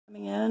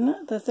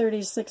in the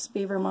 36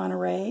 Beaver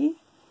Monterey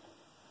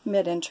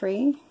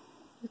mid-entry.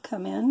 You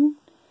come in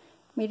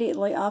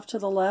immediately off to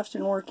the left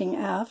and working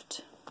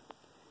aft.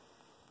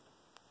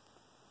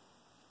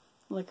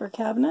 Liquor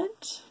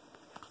cabinet.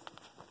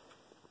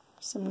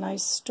 Some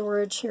nice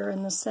storage here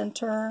in the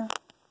center.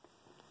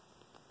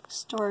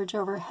 Storage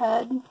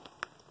overhead.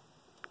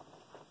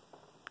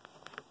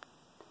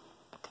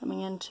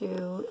 Coming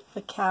into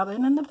the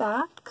cabin in the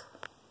back.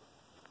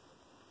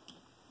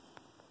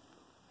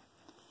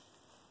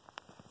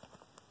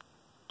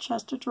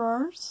 Chest of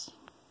drawers.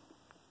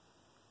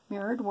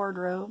 Mirrored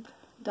wardrobe,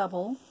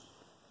 double.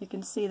 You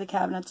can see the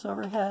cabinets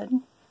overhead.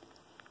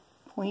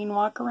 Queen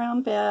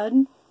walk-around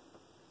bed.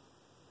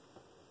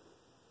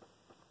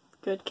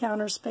 Good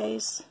counter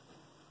space.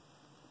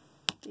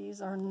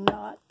 These are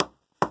not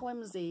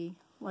flimsy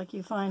like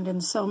you find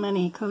in so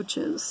many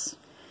coaches.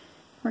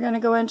 We're going to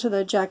go into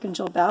the Jack and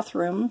Jill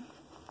bathroom.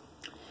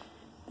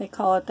 They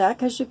call it that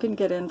because you can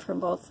get in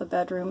from both the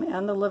bedroom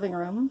and the living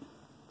room.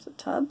 It's a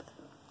tub,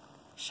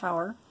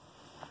 shower,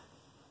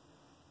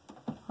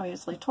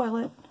 obviously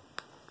toilet,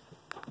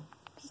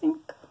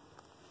 sink.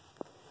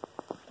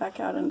 Back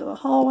out into the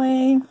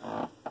hallway.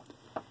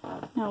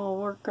 Now we'll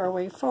work our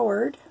way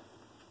forward.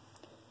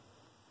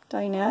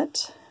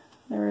 Dinette.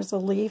 There's a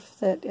leaf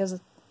that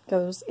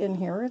goes in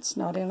here. It's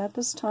not in at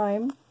this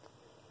time.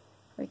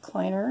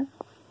 Recliner.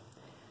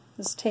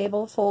 This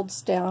table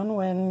folds down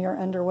when you're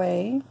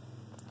underway.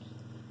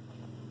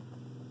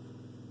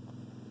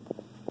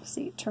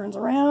 Seat turns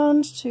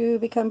around to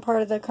become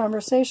part of the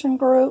conversation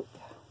group.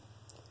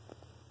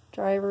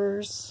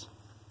 Drivers.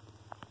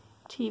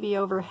 TV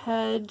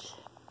overhead.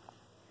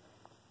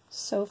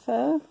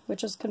 Sofa,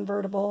 which is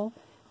convertible.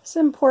 It's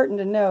important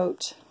to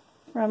note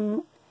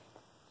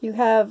you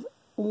have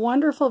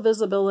wonderful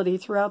visibility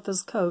throughout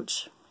this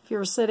coach. If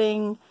you're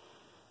sitting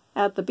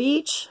at the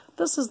beach,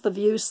 this is the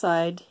view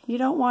side. You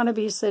don't want to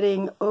be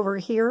sitting over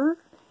here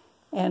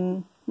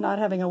and not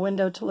having a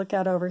window to look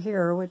out over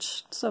here,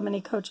 which so many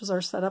coaches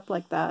are set up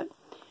like that.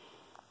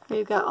 Here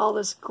you've got all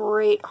this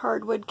great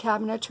hardwood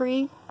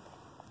cabinetry,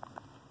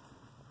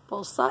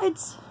 both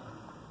sides.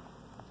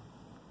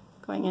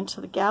 Going into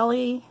the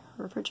galley,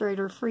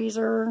 refrigerator,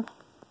 freezer,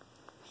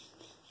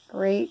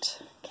 great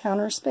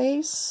counter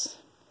space.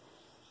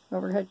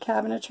 Overhead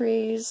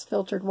cabinetries,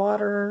 filtered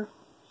water,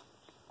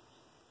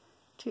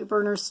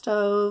 2-burner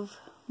stove,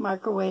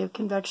 microwave,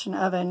 convection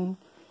oven,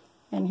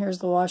 and here's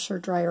the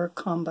washer-dryer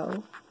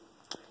combo.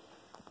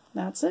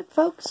 That's it,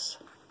 folks.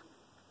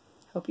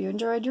 Hope you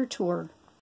enjoyed your tour.